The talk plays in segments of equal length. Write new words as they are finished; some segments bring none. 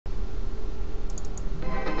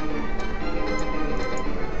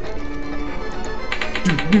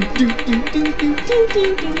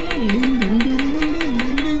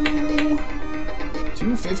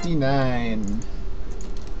$2.59.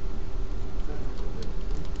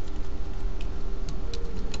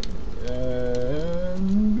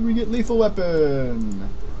 And we get lethal weapon.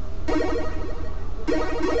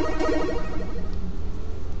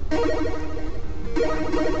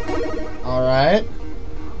 Alright.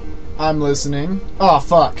 I'm listening. Oh,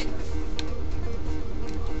 fuck.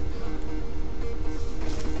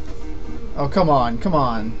 Oh, come on, come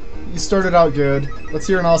on. You started out good. Let's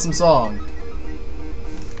hear an awesome song.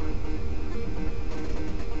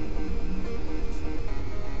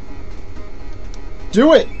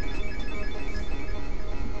 Do it!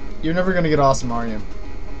 You're never gonna get awesome, are you?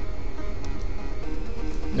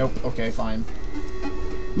 Nope. Okay, fine.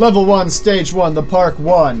 Level 1, Stage 1, the Park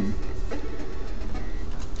 1.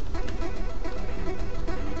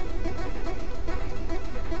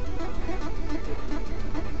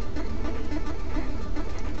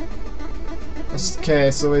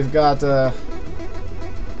 Okay, so we've got, I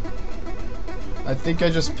think I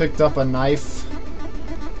just picked up a knife.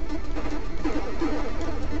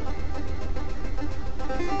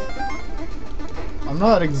 I'm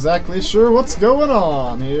not exactly sure what's going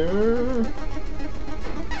on here.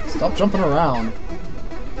 Stop jumping around.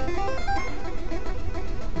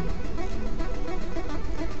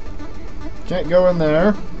 Can't go in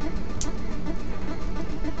there.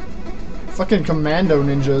 Fucking commando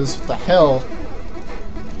ninjas. What the hell?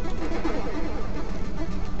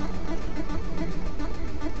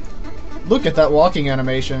 Look at that walking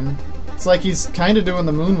animation. It's like he's kind of doing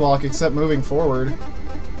the moonwalk except moving forward.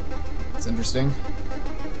 It's interesting.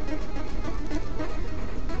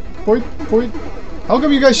 Point, point. How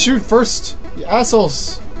come you guys shoot first? You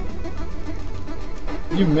assholes.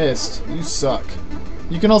 You missed. You suck.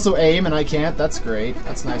 You can also aim and I can't. That's great.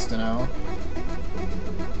 That's nice to know.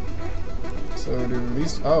 So do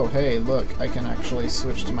these... Oh, hey, look. I can actually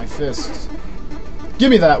switch to my fist. Give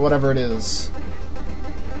me that, whatever it is.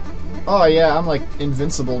 Oh yeah, I'm like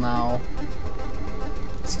invincible now.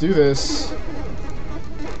 Let's do this.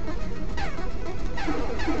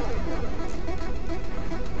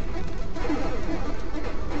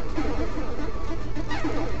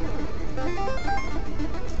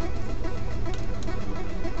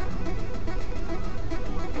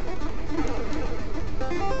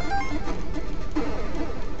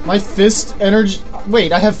 My fist energy...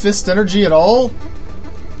 Wait, I have fist energy at all?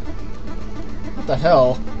 What the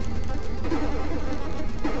hell?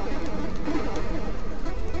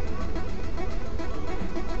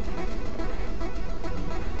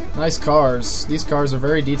 Nice cars. These cars are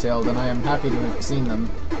very detailed, and I am happy to have seen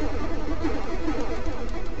them.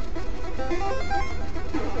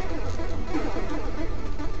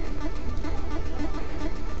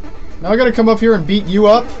 Now I gotta come up here and beat you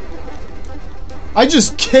up? I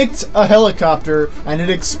just kicked a helicopter, and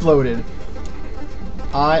it exploded.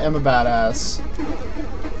 I am a badass.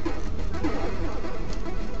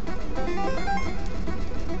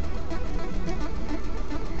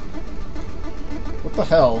 What the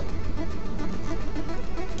hell?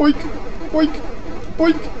 Boink! Boink!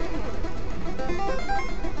 Boink!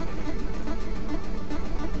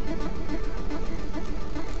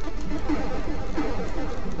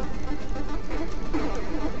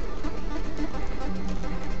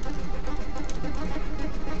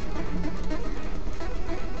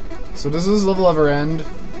 So does this level ever end?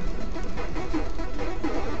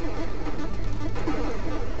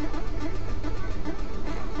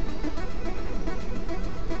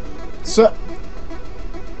 So...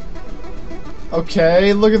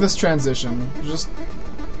 Okay, look at this transition. Just...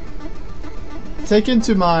 take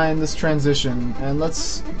into mind this transition, and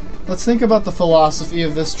let's think about the philosophy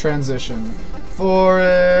of this transition.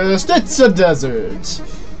 Forest, it's a desert!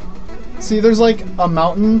 See, there's like a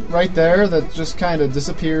mountain right there that just kind of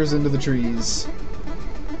disappears into the trees.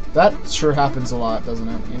 That sure happens a lot, doesn't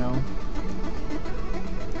it, you know?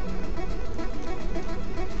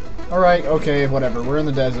 Alright, okay, whatever. We're in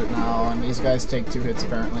the desert now, and these guys take 2 hits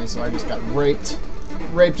apparently, so I just got raped.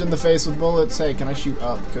 Raped in the face with bullets. Hey, can I shoot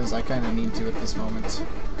up? Because I kind of need to at this moment.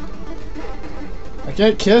 I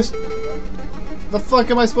can't kiss? The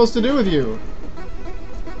fuck am I supposed to do with you?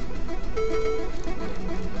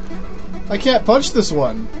 I can't punch this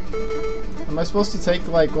one. Am I supposed to take,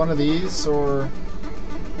 like, one of these, or...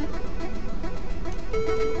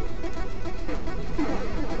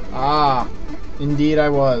 Ah, indeed I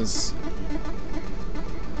was.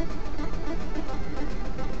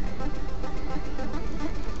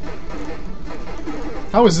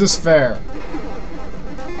 How is this fair?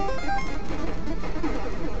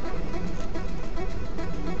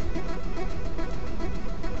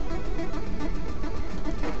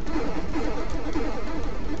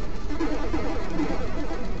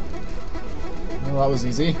 Well, that was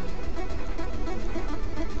easy.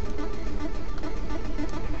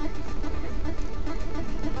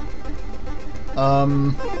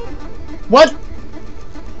 What?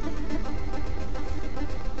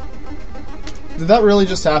 Did that really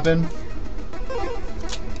just happen?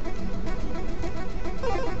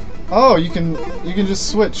 Oh, you can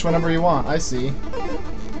just switch whenever you want. I see.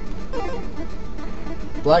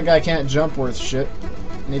 Black guy can't jump worth shit,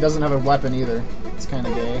 and he doesn't have a weapon either. It's kind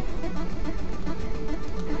of gay.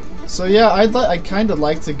 So yeah, I'd kind of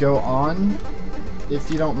like to go on, if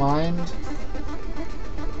you don't mind.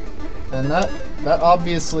 And that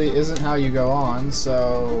obviously isn't how you go on.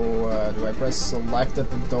 So do I press select at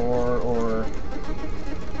the door, or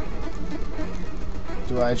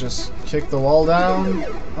do I just kick the wall down?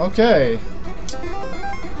 Okay.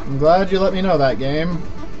 I'm glad you let me know that, game.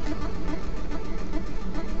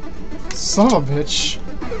 Son of a bitch.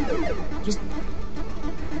 Just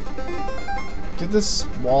get this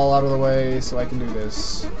wall out of the way so I can do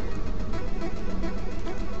this.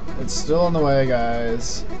 It's still in the way,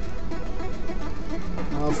 guys.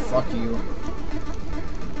 Oh, fuck you.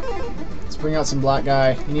 Let's bring out some black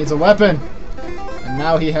guy. He needs a weapon! And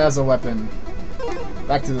now he has a weapon.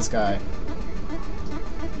 Back to this guy.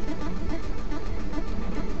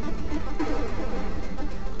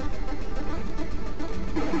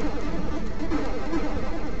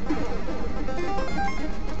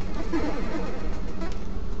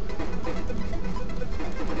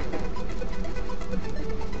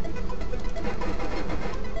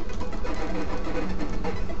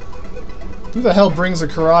 Who the hell brings a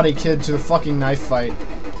Karate Kid to a fucking knife fight?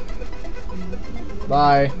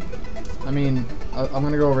 Bye. I mean, I'm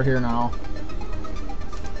gonna go over here now.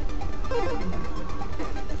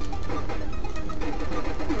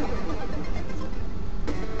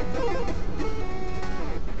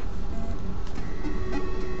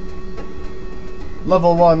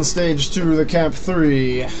 Level 1, Stage 2, the Camp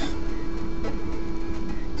 3.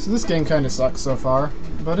 So this game kinda sucks so far,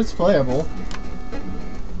 but it's playable.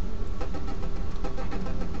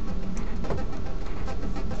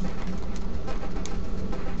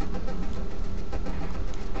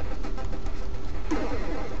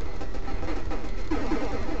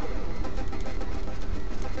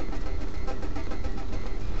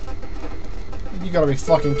 You gotta be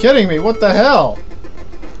fucking kidding me, what the hell?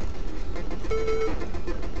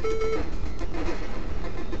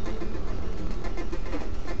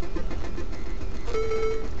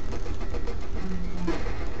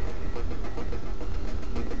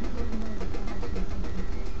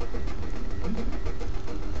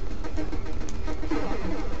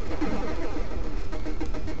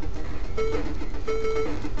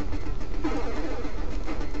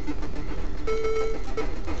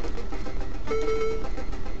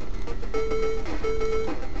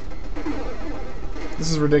 This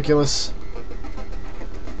is ridiculous.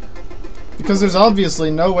 Because there's obviously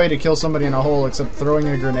no way to kill somebody in a hole except throwing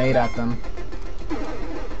a grenade at them.